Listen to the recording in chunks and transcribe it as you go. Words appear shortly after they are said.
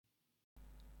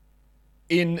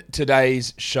In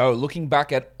today's show, looking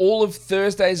back at all of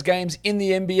Thursday's games in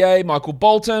the NBA, Michael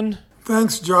Bolton.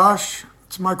 Thanks, Josh.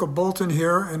 It's Michael Bolton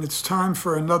here, and it's time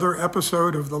for another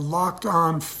episode of the Locked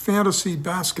On Fantasy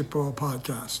Basketball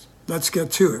Podcast. Let's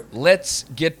get to it. Let's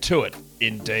get to it,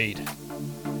 indeed.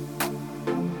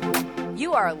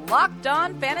 You are Locked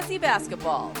On Fantasy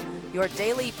Basketball, your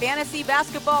daily fantasy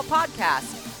basketball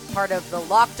podcast, part of the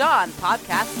Locked On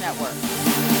Podcast Network.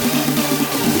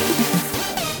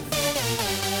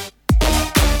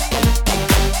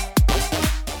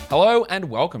 Hello and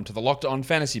welcome to the Locked On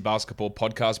Fantasy Basketball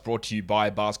Podcast brought to you by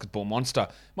Basketball Monster.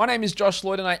 My name is Josh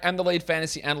Lloyd and I am the lead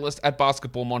fantasy analyst at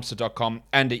basketballmonster.com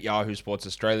and at Yahoo Sports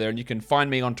Australia. And you can find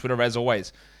me on Twitter as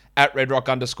always at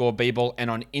redrock_bball and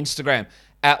on Instagram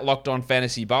at Locked On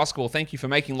Fantasy Basketball. Thank you for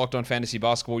making Locked On Fantasy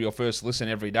Basketball your first listen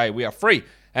every day. We are free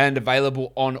and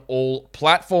available on all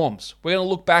platforms. We're going to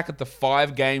look back at the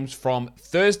 5 games from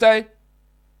Thursday.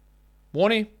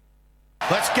 Warnie?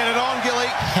 Let's get it on, Gilly.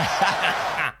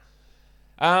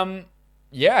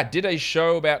 I did a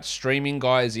show about streaming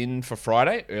guys in for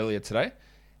Friday earlier today.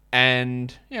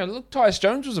 And, look, Tyus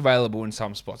Jones was available in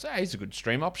some spots. Hey, he's a good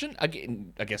stream option.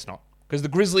 Again, I guess not. Because the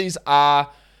Grizzlies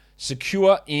are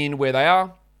secure in where they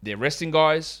are. They're resting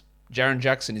guys. Jaren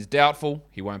Jackson is doubtful.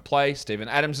 He won't play. Steven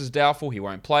Adams is doubtful. He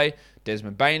won't play.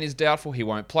 Desmond Bane is doubtful. He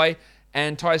won't play.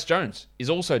 And Tyus Jones is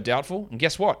also doubtful. And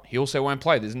guess what? He also won't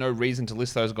play. There's no reason to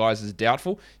list those guys as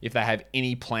doubtful if they have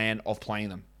any plan of playing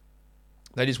them.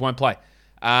 They just won't play.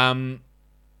 So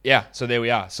there we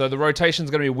are. So the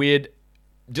rotation's going to be weird.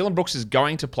 Dylan Brooks is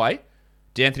going to play.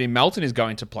 D'Anthony Melton is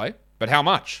going to play. But how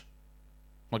much?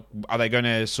 Like, are they going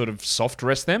to sort of soft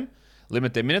rest them,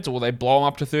 limit their minutes, or will they blow them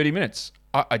up to 30 minutes?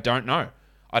 I don't know.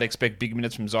 I'd expect big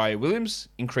minutes from Zaire Williams,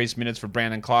 increased minutes for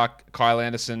Brandon Clark, Kyle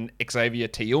Anderson, Xavier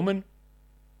Tillman.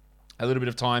 A little bit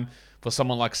of time for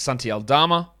someone like Santi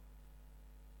Aldama.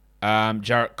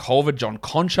 Jarrett Culver, John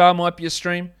Conchar might be a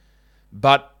stream.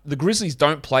 But the Grizzlies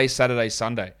don't play Saturday,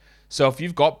 Sunday. So if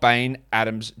you've got Bane,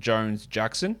 Adams, Jones,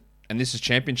 Jackson, and this is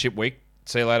championship week,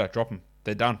 see you later, drop them.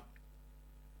 They're done.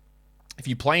 If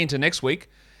you play into next week,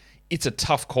 it's a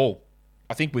tough call.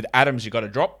 I think with Adams, you got to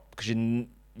drop because you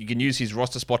can use his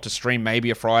roster spot to stream maybe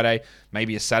a Friday,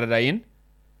 maybe a Saturday in.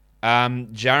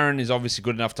 Jaren is obviously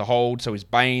good enough to hold, so is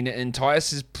Bane, and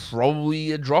Tyus is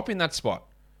probably a drop in that spot.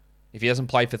 If he doesn't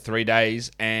play for 3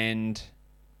 days and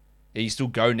you still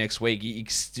go next week,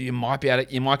 you might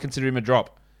consider him a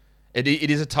drop. It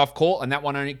is a tough call, and that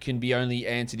one can be only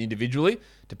answered individually,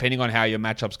 depending on how your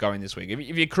matchup's going this week. If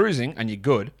you're cruising and you're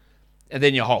good, and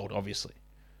then you hold, obviously.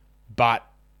 But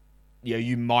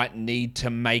you might need to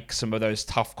make some of those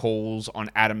tough calls on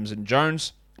Adams and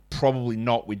Jones. Probably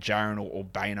not with Jaren or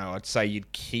Bano. I'd say you'd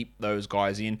keep those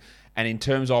guys in. And in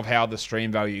terms of how the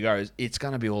stream value goes, it's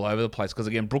going to be all over the place. Because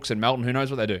again, Brooks and Melton, who knows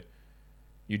what they do?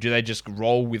 Do they just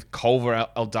roll with Culver,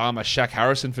 Aldama, Shaq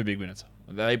Harrison for big minutes?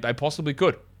 They possibly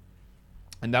could.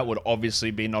 And that would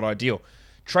obviously be not ideal.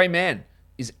 Trey Mann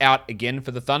is out again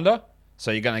for the Thunder.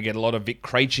 So you're going to get a lot of Vic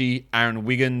Krejci, Aaron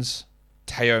Wiggins,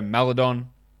 Teo Maledon.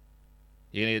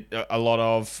 You're going to get a lot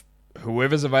of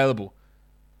whoever's available.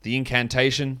 The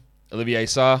Incantation, Olivier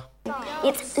Sarr.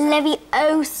 It's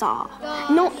Leviosa,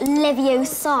 not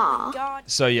Leviosa.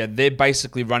 So yeah, they're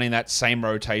basically running that same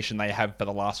rotation they have for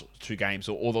the last 2 games,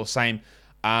 or the same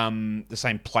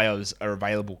players are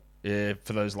available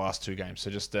for those last 2 games.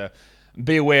 So just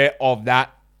be aware of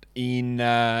that in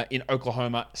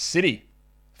Oklahoma City.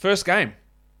 First game.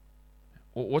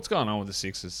 What's going on with the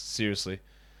Sixers? Seriously,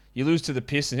 you lose to the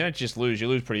Pistons. You don't just lose; you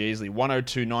lose pretty easily.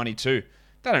 102-92.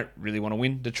 They don't really want to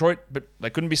win. Detroit, but they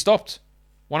couldn't be stopped.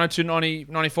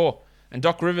 102-94. And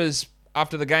Doc Rivers,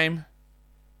 after the game,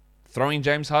 throwing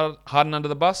James Harden under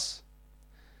the bus.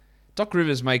 Doc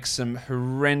Rivers makes some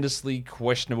horrendously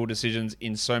questionable decisions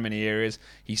in so many areas.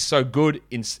 He's so good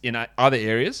in other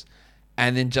areas,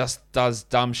 and then just does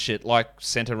dumb shit like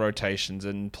center rotations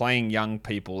and playing young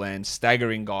people and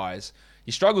staggering guys.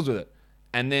 He struggles with it.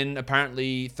 And then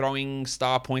apparently throwing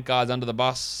star point guards under the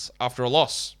bus after a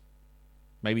loss.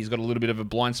 Maybe he's got a little bit of a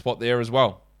blind spot there as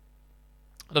well.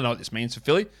 I don't know what this means for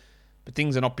Philly, but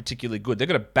things are not particularly good. They've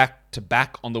got a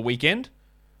back-to-back on the weekend.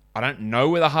 I don't know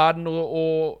whether Harden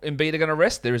or Embiid are going to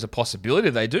rest. There is a possibility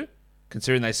they do,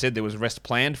 considering they said there was rest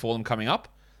planned for them coming up,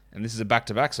 and this is a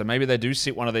back-to-back, so maybe they do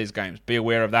sit one of these games. Be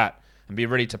aware of that, and be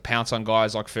ready to pounce on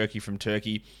guys like Furky from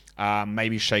Turkey,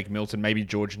 maybe Shake Milton, maybe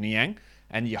George Niang,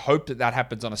 and you hope that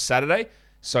happens on a Saturday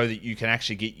so that you can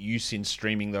actually get use in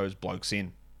streaming those blokes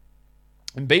in.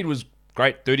 Embiid was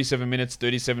great, 37 minutes,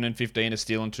 37 and 15, a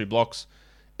steal and 2 blocks.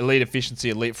 Elite efficiency,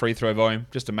 elite free throw volume,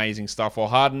 just amazing stuff. While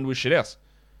Harden was shit house.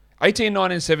 18,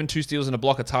 9, and 7, 2 steals and a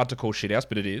block. It's hard to call shithouse,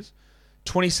 but it is.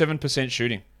 27%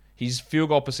 shooting. His field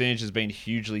goal percentage has been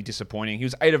hugely disappointing. He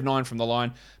was 8 of 9 from the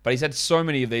line, but he's had so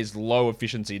many of these low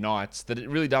efficiency nights that it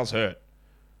really does hurt.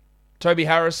 Toby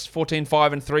Harris, 14,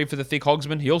 5, and 3 for the thick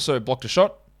Hogsman. He also blocked a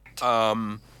shot.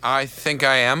 I think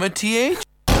I am a TH?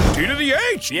 T to the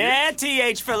H! Yeah,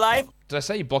 TH for life. Did I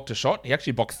say he blocked a shot? He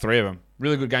actually blocked 3 of them.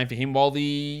 Really good game for him, while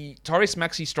the Tyrese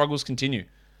Maxey struggles continue.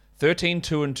 13,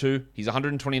 2, and 2. He's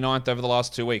 129th over the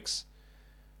last 2 weeks.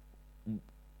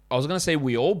 I was going to say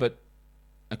we all, but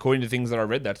according to things that I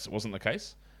read, that wasn't the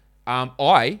case.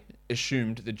 I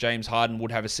assumed that James Harden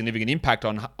would have a significant impact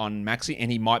on Maxey,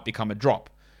 and he might become a drop.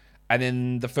 And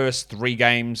then the first 3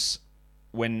 games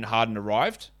when Harden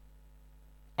arrived,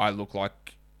 I looked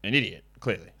like an idiot,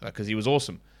 clearly, because he was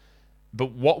awesome.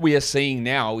 But what we are seeing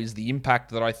now is the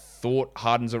impact that I thought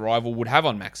Harden's arrival would have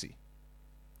on Maxey.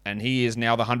 And he is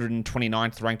now the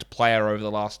 129th ranked player over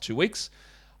the last 2 weeks.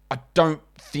 I don't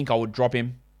think I would drop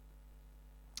him,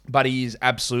 but he is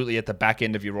absolutely at the back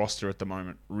end of your roster at the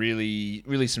moment. Really,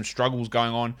 really some struggles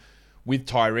going on with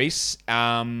Tyrese.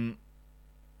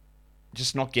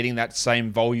 Just not getting that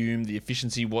same volume. The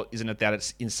efficiency isn't at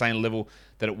that insane level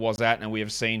that it was at, and we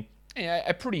have seen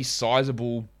a pretty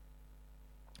sizable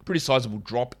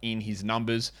drop in his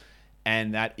numbers,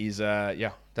 and that is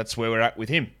that's where we're at with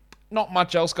him. Not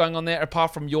much else going on there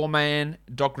apart from your man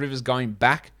Doc Rivers going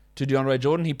back to DeAndre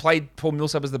Jordan. He played Paul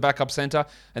Millsap as the backup center,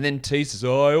 and then teases,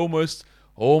 I almost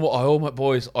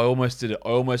did it. I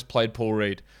almost played Paul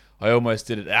Reed. I almost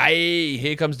did it. Hey,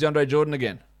 here comes DeAndre Jordan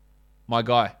again. My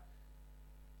guy.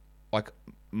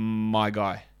 My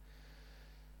guy.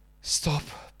 Stop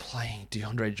playing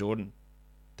DeAndre Jordan.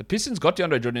 The Pistons got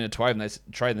DeAndre Jordan in a trade, and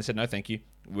they said, no, thank you.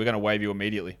 We're going to waive you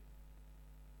immediately.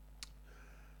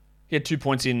 He had 2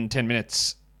 points in 10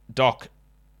 minutes. Doc,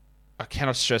 I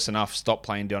cannot stress enough, stop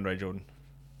playing DeAndre Jordan.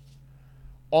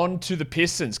 On to the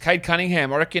Pistons. Cade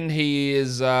Cunningham, I reckon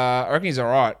he's all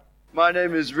right. My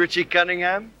name is Richie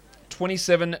Cunningham.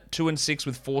 27, 2, and 6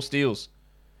 with 4 steals.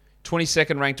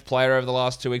 22nd ranked player over the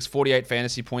last 2 weeks, 48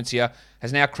 fantasy points here.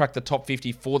 Has now cracked the top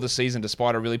 50 for the season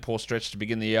despite a really poor stretch to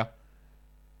begin the year.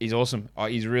 He's awesome.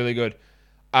 He's really good.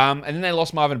 And then they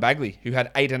lost Marvin Bagley, who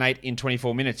had 8 and 8 in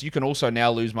 24 minutes. You can also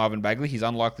now lose Marvin Bagley. He's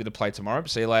unlikely to play tomorrow.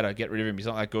 See you later. Get rid of him. He's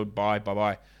not that good.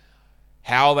 Bye.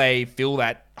 How they fill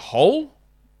that hole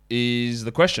is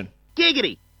the question.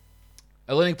 Giggity.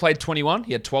 Olynyk played 21.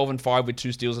 He had 12 and 5 with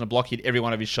 2 steals and a block. He hit every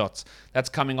one of his shots. That's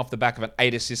coming off the back of an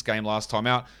 8-assist game last time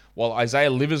out, while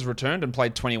Isaiah Livers returned and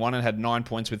played 21 and had 9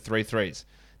 points with 3 threes.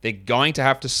 They're going to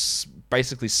have to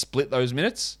basically split those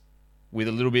minutes with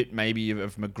a little bit maybe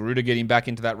of Magruder getting back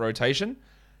into that rotation.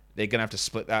 They're going to have to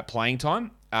split that playing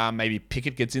time. Maybe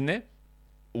Pickett gets in there.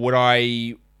 Would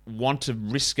I want to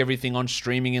risk everything on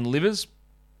streaming in Livers?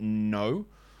 No.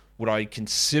 Would I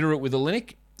consider it with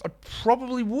Olynyk? I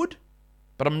probably would,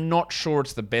 but I'm not sure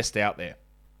it's the best out there.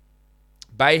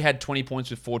 Bay had 20 points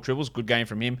with 4 triples. Good game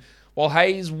from him. While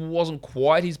Hayes wasn't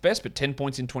quite his best, but 10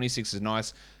 points in 26 is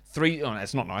nice.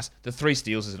 It's not nice. The 3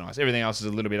 steals is nice. Everything else is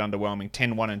a little bit underwhelming.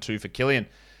 10, 1, and 2 for Killian.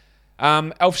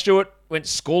 Alf Stewart went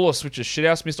scoreless, which is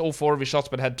shithouse. Missed all 4 of his shots,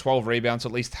 but had 12 rebounds, so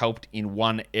at least helped in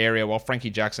one area, while Frankie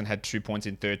Jackson had 2 points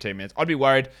in 13 minutes. I'd be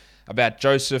worried about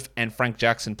Joseph and Frank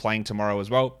Jackson playing tomorrow as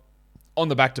well. On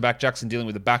the back-to-back, Jackson dealing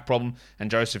with the back problem,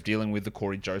 and Joseph dealing with the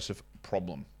Corey Joseph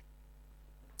problem.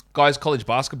 Guys, college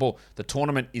basketball, the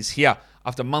tournament is here.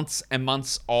 After months and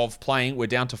months of playing, we're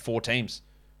down to 4 teams.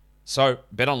 So,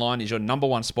 BetOnline is your number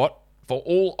one spot for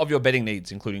all of your betting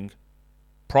needs, including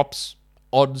props,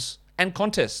 odds, and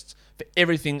contests for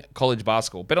everything college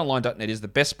basketball. BetOnline.net is the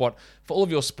best spot for all of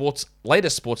your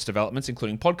latest sports developments,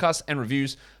 including podcasts and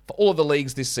reviews for all of the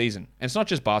leagues this season. And it's not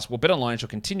just basketball. BetOnline is your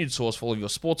continued source for all of your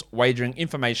sports wagering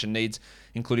information needs,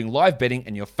 including live betting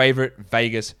and your favorite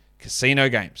Vegas casino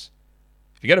games.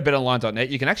 If you go to betonline.net,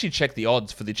 you can actually check the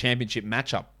odds for the championship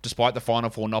matchup, despite the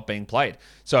Final Four not being played.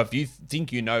 So if you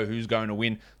think you know who's going to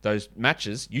win those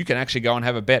matches, you can actually go and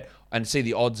have a bet and see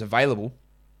the odds available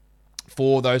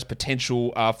for those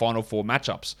potential Final Four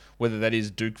matchups, whether that is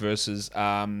Duke versus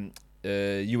UNC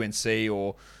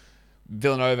or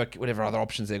Villanova, whatever other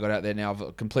options they've got out there now.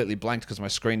 I've completely blanked because my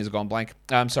screen has gone blank.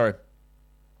 The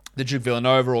Duke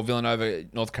Villanova or Villanova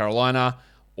North Carolina,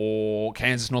 or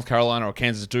Kansas, North Carolina, or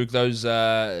Kansas, Duke. Those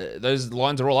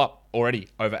lines are all up already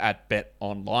over at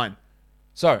BetOnline.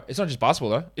 So, it's not just basketball,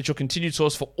 though. It's your continued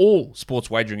source for all sports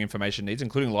wagering information needs,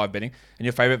 including live betting and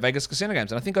your favorite Vegas casino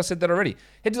games. And I think I said that already.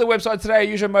 Head to the website today or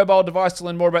use your mobile device to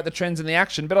learn more about the trends and the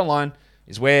action. BetOnline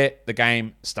is where the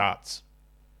game starts.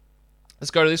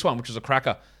 Let's go to this one, which was a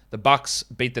cracker. The Bucks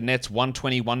beat the Nets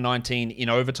 120-119 in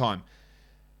overtime.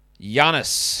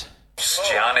 Giannis.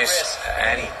 Giannis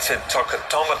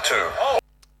Antetokounmpo.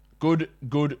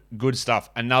 Good stuff.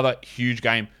 Another huge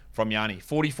game from Yanni.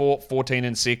 44, 14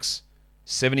 and 6,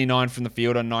 79 from the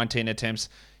field on 19 attempts,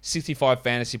 65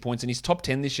 fantasy points, and he's top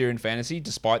 10 this year in fantasy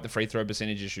despite the free throw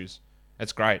percentage issues.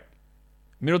 That's great.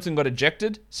 Middleton got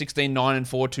ejected, 16, 9 and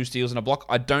 4, 2 steals and a block.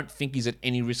 I don't think he's at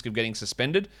any risk of getting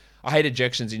suspended. I hate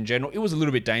ejections in general. It was a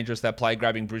little bit dangerous, that play,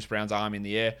 grabbing Bruce Brown's arm in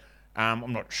the air.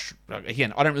 I'm not sure.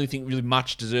 Again, I don't really think really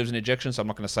much deserves an ejection, so I'm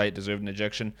not going to say it deserved an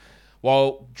ejection.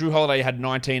 While Drew Holiday had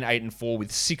 19, 8 and 4 with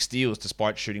 6 steals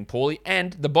despite shooting poorly,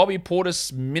 and the Bobby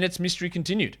Portis minutes mystery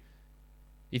continued.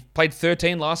 He played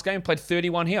 13 last game, played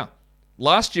 31 here.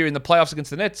 Last year in the playoffs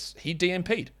against the Nets, he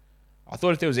DNP'd. I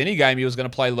thought if there was any game he was going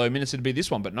to play low minutes, it'd be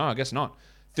this one, but no, I guess not.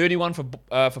 31 for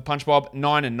Punch Bob,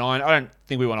 9 and 9. I don't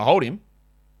think we want to hold him,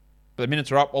 but the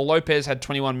minutes are up. While Lopez had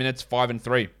 21 minutes, 5 and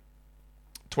 3.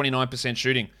 29%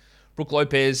 shooting. Brook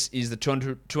Lopez is the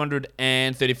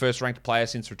 231st ranked player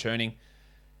since returning.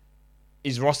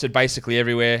 He's rostered basically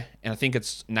everywhere, and I think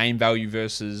it's name value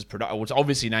versus production. Well, it's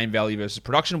obviously name value versus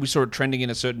production. We saw it trending in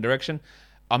a certain direction.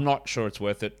 I'm not sure it's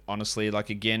worth it, honestly. Like,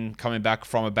 again, coming back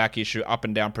from a back issue, up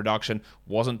and down production,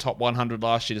 wasn't top 100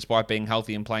 last year despite being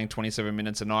healthy and playing 27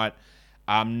 minutes a night.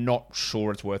 I'm not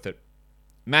sure it's worth it.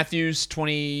 Matthews,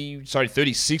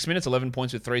 36 minutes, 11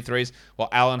 points with 3 threes, while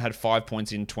Allen had 5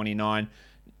 points in 29.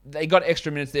 They got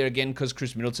extra minutes there again because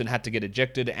Chris Middleton had to get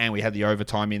ejected, and we had the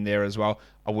overtime in there as well.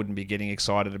 I wouldn't be getting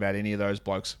excited about any of those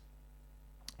blokes.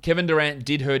 Kevin Durant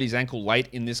did hurt his ankle late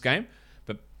in this game,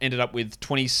 but ended up with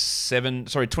 26, 7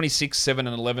 and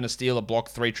 11, a steal, a block,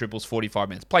 3 triples, 45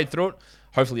 minutes. Played through it.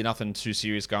 Hopefully nothing too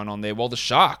serious going on there. While the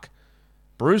Shark,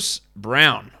 Bruce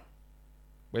Brown.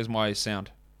 Where's my sound?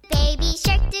 Baby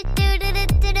shark,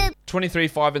 23,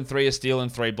 5 and 3, a steal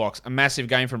and 3 blocks. A massive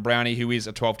game from Brownie, who is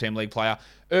a 12-team league player.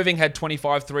 Irving had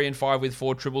 25, 3 and 5 with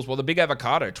 4 triples, while the big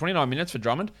avocado, 29 minutes for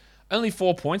Drummond. Only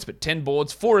 4 points, but 10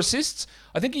 boards, 4 assists.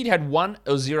 I think he'd had 1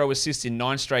 or 0 assists in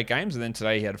 9 straight games, and then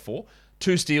today he had 4.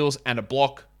 2 steals and a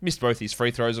block. Missed both his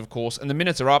free throws, of course, and the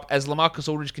minutes are up as LaMarcus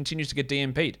Aldridge continues to get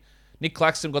DNP'd. Nick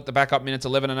Claxton got the backup minutes,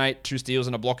 11 and 8, 2 steals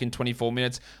and a block in 24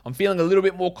 minutes. I'm feeling a little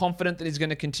bit more confident that he's going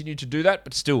to continue to do that,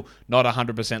 but still not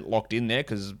 100% locked in there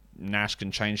because Nash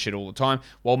can change shit all the time.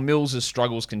 While Mills'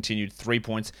 struggles continued, 3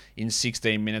 points in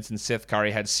 16 minutes, and Seth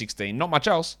Curry had 16. Not much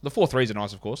else. The 4 threes are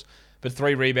nice, of course, but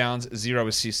 3 rebounds, 0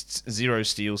 assists, 0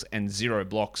 steals, and 0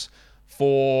 blocks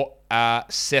for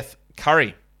Seth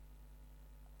Curry.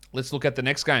 Let's look at the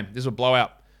next game. This is a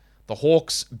blowout. The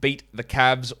Hawks beat the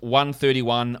Cavs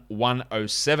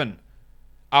 131-107.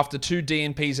 After 2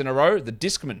 DNPs in a row, the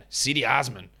Discman, Cedi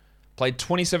Osman, played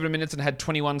 27 minutes and had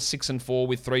 21, 6 and 4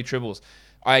 with 3 triples.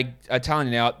 I'm telling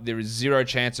you now, there is 0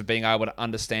 chance of being able to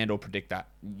understand or predict that.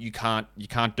 You can't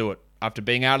do it. After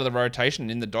being out of the rotation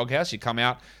in the doghouse, you come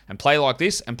out and play like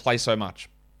this and play so much.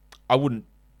 I wouldn't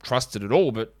trust it at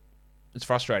all, but it's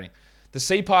frustrating. The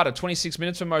C part of 26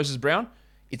 minutes for Moses Brown.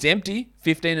 It's empty,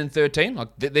 15 and 13. Like,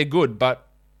 they're good, but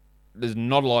there's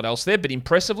not a lot else there. But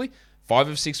impressively, 5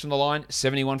 of 6 from the line,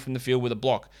 71 from the field with a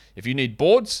block. If you need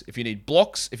boards, if you need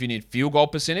blocks, if you need field goal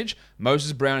percentage,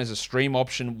 Moses Brown is a stream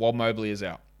option while Mobley is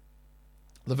out.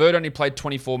 LeVert only played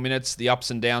 24 minutes. The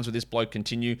ups and downs with this bloke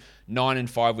continue. 9 and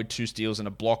 5 with 2 steals and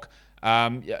a block.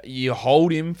 You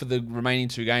hold him for the remaining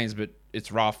 2 games, but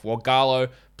it's rough. While Garlow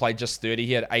played just 30,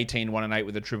 he had 18, 1 and 8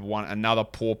 with a triple one. Another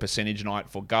poor percentage night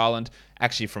for Garland,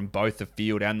 actually from both the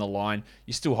field and the line.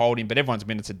 You still hold him, but everyone's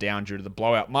minutes are down due to the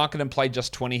blowout. Markkanen played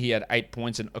just 20. He had 8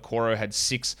 points, and Okoro had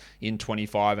 6 in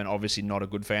 25, and obviously not a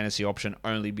good fantasy option,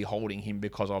 only be holding him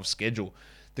because of schedule.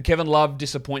 The Kevin Love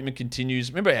disappointment continues.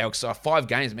 Remember how 5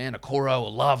 games, man, Okoro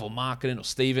or Love or Markkanen or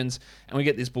Stevens, and we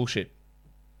get this bullshit.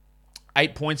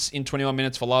 8 points in 21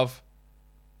 minutes for Love.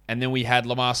 And then we had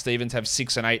Lamar Stevens have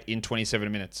 6 and 8 in 27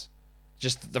 minutes.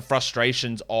 Just the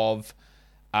frustrations of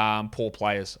poor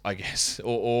players, I guess,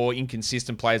 or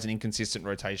inconsistent players and inconsistent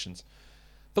rotations.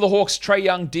 For the Hawks, Trae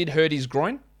Young did hurt his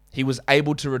groin. He was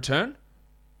able to return.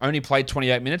 Only played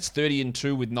 28 minutes, 30 and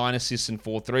 2 with 9 assists and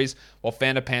 4 threes, while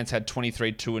Vanderpants had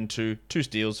 23, 2 and 2, 2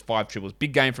 steals, 5 triples.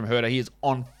 Big game from Herter. He is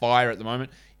on fire at the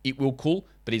moment. It will cool,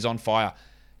 but he's on fire.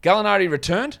 Gallinari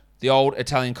returned, the old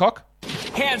Italian cock.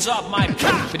 Hands off my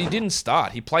cock! But he didn't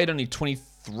start. He played only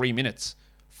 23 minutes.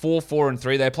 4, 4, and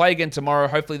 3. They play again tomorrow.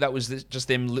 Hopefully that was just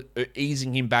them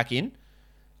easing him back in.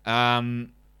 Sorry,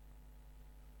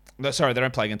 they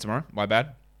don't play again tomorrow. My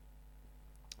bad.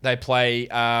 They play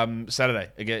Saturday.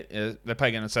 Again, they play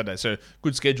again on Saturday. So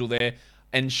good schedule there.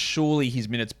 And surely his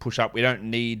minutes push up. We don't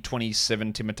need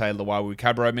 27 Timothé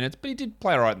Luwawu-Cabarrot minutes, but he did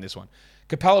play all right in this one.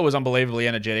 Capella was unbelievably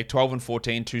energetic, 12 and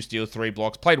 14, 2 steals, 3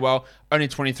 blocks. Played well, only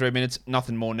 23 minutes,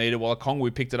 nothing more needed, while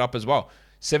Okongwu picked it up as well.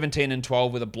 17 and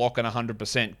 12 with a block and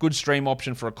 100%. Good stream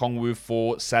option for Okongwu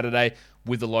for Saturday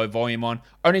with the low volume on.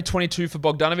 Only 22 for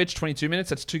Bogdanovic, 22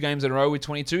 minutes. That's 2 games in a row with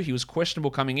 22. He was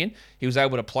questionable coming in. He was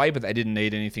able to play, but they didn't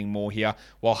need anything more here.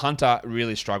 While Hunter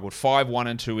really struggled. 5, 1,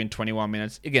 and 2 in 21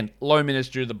 minutes. Again, low minutes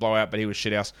due to the blowout, but he was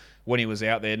shithouse when he was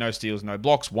out there. No steals, no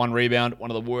blocks. 1 rebound.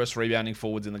 One of the worst rebounding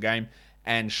forwards in the game.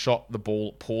 And shot the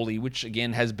ball poorly, which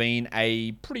again has been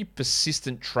a pretty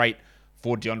persistent trait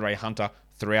for DeAndre Hunter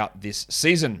throughout this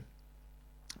season.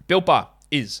 Built Bar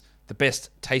is the best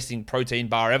tasting protein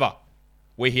bar ever.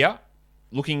 We're here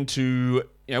looking to,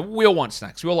 we all want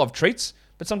snacks. We all love treats,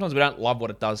 but sometimes we don't love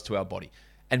what it does to our body.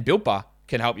 And Built Bar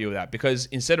can help you with that, because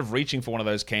instead of reaching for one of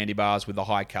those candy bars with the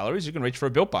high calories, you can reach for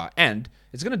a Built Bar. And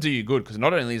it's going to do you good, because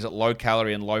not only is it low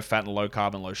calorie and low fat and low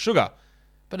carb and low sugar,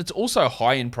 but it's also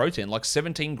high in protein, like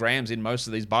 17 grams in most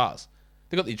of these bars.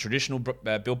 They've got the traditional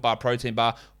Built Bar protein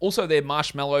bar, also their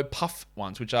marshmallow puff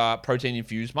ones, which are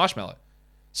protein-infused marshmallow.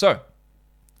 So,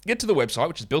 get to the website,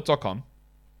 which is built.com,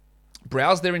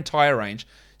 browse their entire range,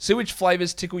 see which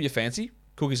flavors tickle your fancy,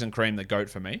 cookies and cream, the GOAT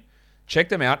for me, check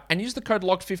them out, and use the code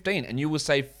LOCKED15, and you will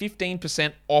save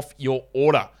 15% off your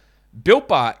order. Built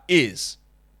Bar is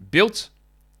built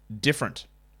different.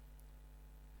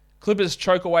 Clippers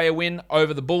choke away a win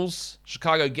over the Bulls.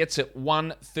 Chicago gets it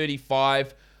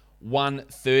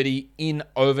 135-130 in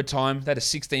overtime. They had a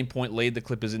 16-point lead, the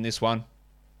Clippers, in this one.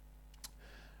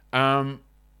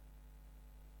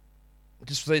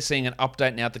 Just seeing an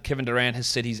update now that Kevin Durant has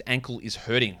said his ankle is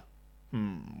hurting.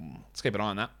 Let's keep an eye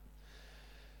on that.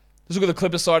 Let's look at the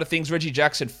Clippers side of things. Reggie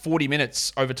Jackson, 40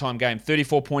 minutes overtime game,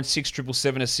 34 points, 6 triple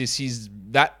 7 assists.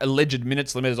 That alleged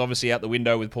minutes limit is obviously out the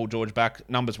window with Paul George back.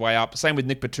 Numbers way up. Same with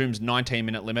Nick Batum's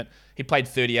 19-minute limit. He played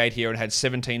 38 here and had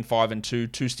 17, 5, and 2,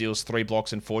 2 steals, 3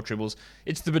 blocks, and 4 dribbles.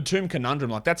 It's the Batum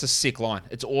conundrum. Like, that's a sick line.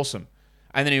 It's awesome.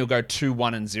 And then he'll go 2,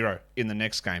 1, and 0 in the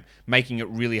next game, making it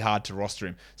really hard to roster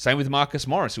him. Same with Marcus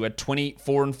Morris, who had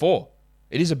 24 and 4.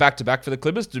 It is a back-to-back for the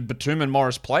Clippers. Did Batum and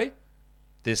Morris play?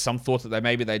 There's some thought that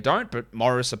maybe they don't, but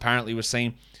Morris apparently was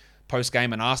seen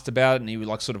post-game and asked about it, and he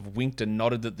sort of winked and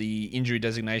nodded that the injury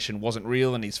designation wasn't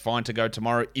real and he's fine to go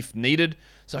tomorrow if needed.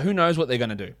 So who knows what they're going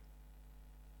to do.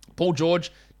 Paul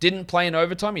George didn't play in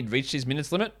overtime. He'd reached his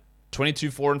minutes limit.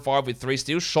 22, 4, and 5 with 3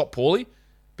 steals. Shot poorly,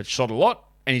 but shot a lot.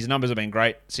 And his numbers have been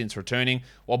great since returning.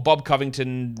 While Bob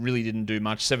Covington really didn't do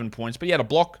much, 7 points, but he had a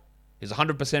block. He was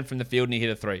 100% from the field and he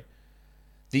hit a 3.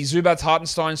 The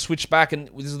Zubats-Hartenstein switched back, and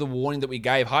this is the warning that we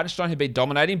gave. Hartenstein had been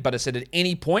dominating, but it said at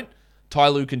any point, Ty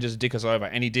Lue can just dick us over,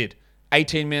 and he did.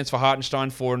 18 minutes for Hartenstein,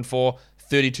 4 and 4,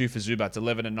 32 for Zubats,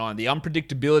 11 and 9. The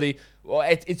unpredictability, well,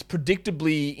 it's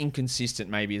predictably inconsistent,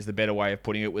 maybe, is the better way of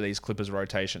putting it with these Clippers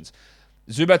rotations.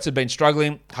 Zubats had been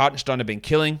struggling. Hartenstein had been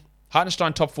killing.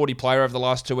 Hartenstein top 40 player over the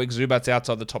last 2 weeks. Zubats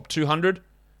outside the top 200.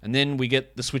 And then we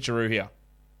get the switcheroo here.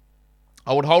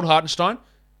 I would hold Hartenstein.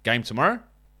 Game tomorrow.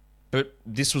 But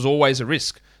this was always a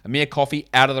risk. Amir Coffey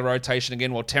out of the rotation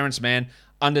again, while Terrence Mann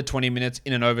under 20 minutes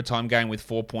in an overtime game with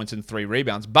 4 points and 3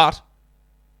 rebounds. But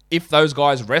if those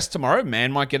guys rest tomorrow,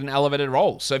 Mann might get an elevated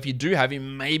role. So if you do have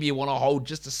him, maybe you want to hold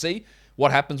just to see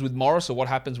what happens with Morris or what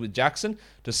happens with Jackson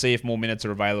to see if more minutes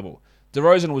are available.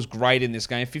 DeRozan was great in this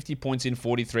game. 50 points in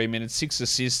 43 minutes, 6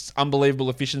 assists, unbelievable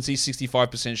efficiency,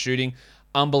 65% shooting,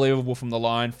 unbelievable from the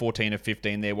line, 14 of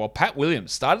 15 there. While Pat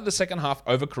Williams started the second half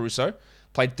over Caruso,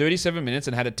 played 37 minutes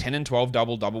and had a 10 and 12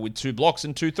 double-double with 2 blocks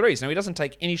and 2 threes. Now, he doesn't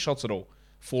take any shots at all,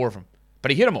 4 of them,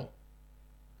 but he hit them all.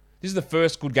 This is the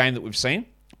first good game that we've seen.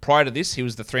 Prior to this, he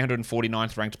was the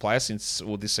 349th ranked player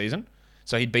this season,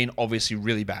 so he'd been obviously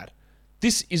really bad.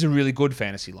 This is a really good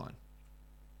fantasy line.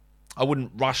 I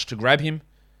wouldn't rush to grab him,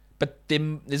 but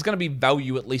there's going to be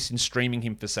value at least in streaming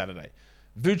him for Saturday.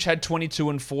 Vooch had 22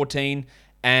 and 14,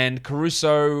 and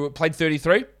Caruso played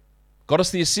 33. Got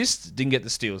us the assist, didn't get the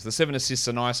steals. The 7 assists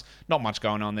are nice. Not much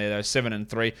going on there, though. 7 and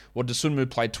 3. Well, Dosunmu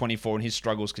played 24, and his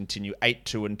struggles continue. 8,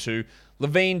 2, and 2.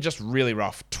 Levine, just really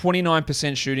rough.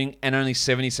 29% shooting and only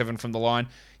 77 from the line.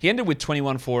 He ended with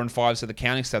 21, 4, and 5, so the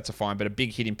counting stats are fine, but a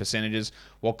big hit in percentages,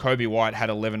 while Kobe White had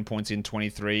 11 points in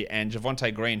 23, and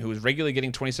Javonte Green, who was regularly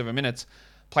getting 27 minutes,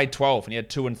 played 12, and he had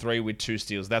 2 and 3 with 2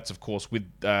 steals. That's, of course, with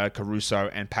Caruso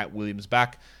and Pat Williams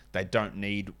back. They don't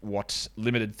need what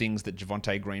limited things that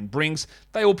Javonte Green brings.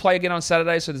 They all play again on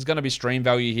Saturday, so there's going to be stream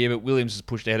value here, but Williams is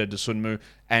pushed ahead of Dosunmu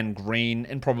and Green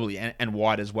and probably and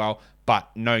White as well, but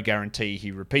no guarantee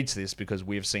he repeats this because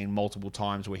we have seen multiple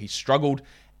times where he struggled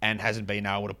and hasn't been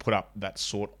able to put up that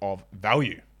sort of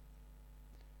value.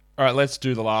 All right, let's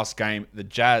do the last game. The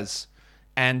Jazz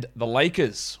and the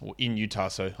Lakers, or in Utah,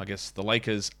 so I guess the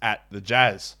Lakers at the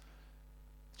Jazz.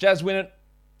 Jazz win it.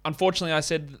 Unfortunately, I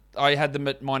said I had them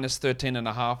at minus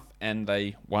 13.5, and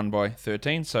they won by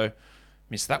 13, so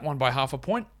missed that one by half a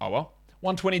point. Oh well.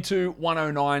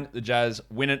 122-109, the Jazz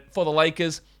win it. For the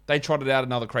Lakers, they trotted out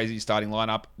another crazy starting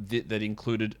lineup that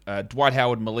included Dwight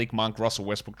Howard, Malik Monk, Russell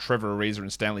Westbrook, Trevor Ariza,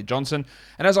 and Stanley Johnson.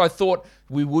 And as I thought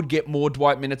we would get more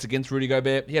Dwight minutes against Rudy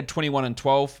Gobert, he had 21 and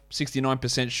 12,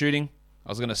 69% shooting. I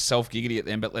was going to self-giggity at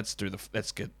them, but let's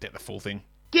get the full thing.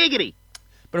 Giggity!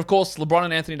 But of course, LeBron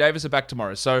and Anthony Davis are back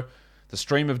tomorrow, so the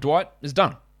stream of Dwight is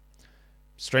done.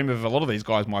 Stream of a lot of these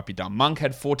guys might be done. Monk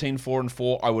had 14, 4, and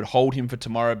 4. I would hold him for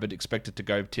tomorrow, but expect it to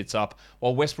go tits up.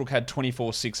 While Westbrook had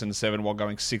 24, 6, and 7 while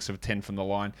going 6 of 10 from the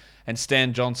line. And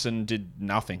Stan Johnson did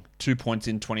nothing. 2 points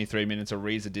in 23 minutes.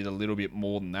 Ariza did a little bit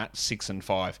more than that, 6 and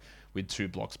 5 with 2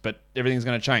 blocks. But everything's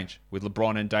going to change with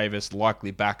LeBron and Davis likely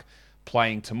back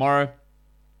playing tomorrow.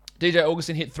 DJ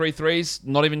Augustin hit 3 threes.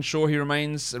 Not even sure he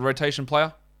remains a rotation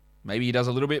player. Maybe he does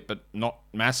a little bit, but not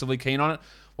massively keen on it.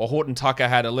 While Horton Tucker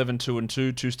had 11, 2, and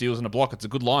 2, 2 steals and a block. It's a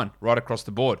good line right across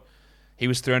the board. He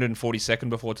was 342nd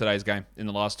before today's game in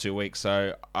the last 2 weeks,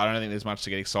 so I don't think there's much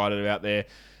to get excited about there.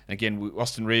 And again,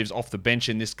 Austin Reeves off the bench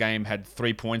in this game had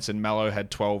 3 points, and Melo had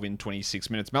 12 in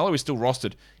 26 minutes. Melo is still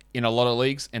rostered in a lot of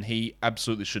leagues, and he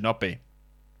absolutely should not be.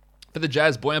 For the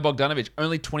Jazz, Bojan Bogdanovic,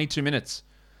 only 22 minutes.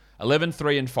 11,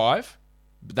 3, and 5.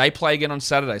 They play again on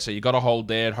Saturday, so you got to hold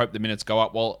there and hope the minutes go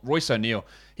up. While Royce O'Neal,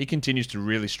 he continues to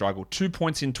really struggle. 2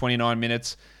 points in 29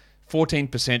 minutes,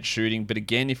 14% shooting. But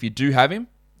again, if you do have him,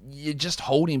 you just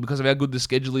hold him because of how good the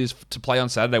schedule is to play on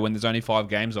Saturday when there's only 5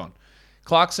 games on.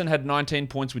 Clarkson had 19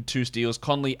 points with 2 steals.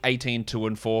 Conley, 18, 2,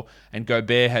 and 4. And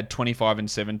Gobert had 25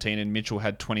 and 17. And Mitchell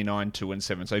had 29, 2, and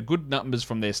 7. So good numbers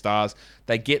from their stars.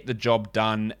 They get the job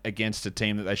done against a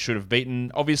team that they should have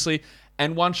beaten, obviously.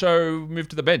 And Juancho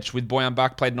moved to the bench with Bojan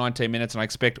back, played 19 minutes, and I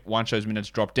expect Juancho's minutes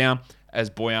drop down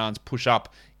as Bojan's push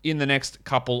up in the next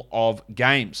couple of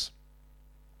games.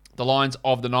 The lines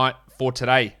of the night for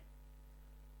today.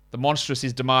 The monstrous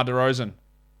is DeMar DeRozan.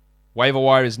 Waiver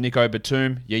wire is Nico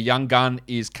Batum. Your young gun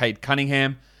is Kate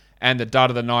Cunningham. And the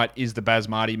dud of the night is the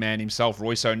Basmati man himself,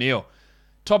 Royce O'Neal.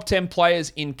 Top 10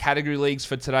 players in category leagues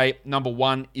for today. Number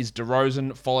 1 is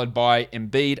DeRozan, followed by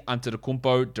Embiid,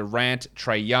 Antetokounmpo, Durant,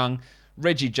 Trae Young,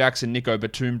 Reggie Jackson, Nico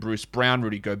Batum, Bruce Brown,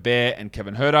 Rudy Gobert, and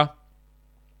Kevin Huerter.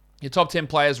 Your top 10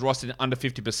 players rostered under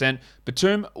 50%.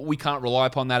 Batum, we can't rely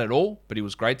upon that at all, but he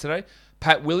was great today.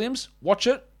 Pat Williams, watch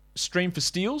it. Stream for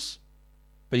steals,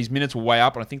 but his minutes will way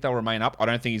up, and I think they'll remain up. I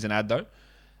don't think he's an ad, though.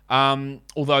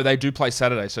 Although they do play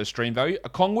Saturday, so stream value.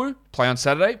 Okongwu, play on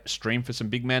Saturday. Stream for some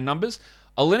big man numbers.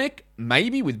 Olynyk,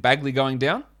 maybe with Bagley going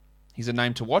down. He's a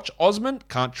name to watch. Osman,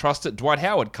 can't trust it. Dwight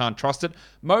Howard, can't trust it.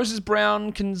 Moses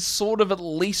Brown can sort of at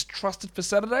least trust it for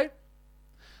Saturday.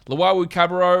 Luwawu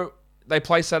Cabarro, they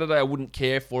play Saturday. I wouldn't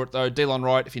care for it, though. Delon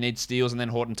Wright, if you need steals, and then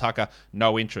Horton Tucker,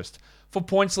 no interest. For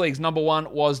points leagues, number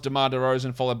 1 was DeMar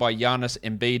DeRozan, followed by Giannis,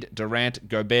 Embiid, Durant,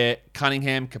 Gobert,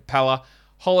 Cunningham, Capella,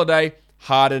 Holiday,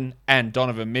 Harden, and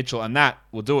Donovan Mitchell. And that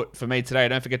will do it for me today.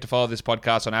 Don't forget to follow this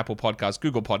podcast on Apple Podcasts,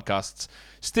 Google Podcasts,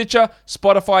 Stitcher,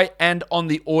 Spotify, and on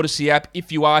the Odyssey app.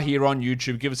 If you are here on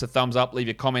YouTube, give us a thumbs up. Leave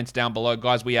your comments down below.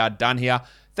 Guys, we are done here.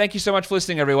 Thank you so much for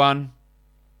listening, everyone.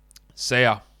 See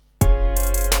ya.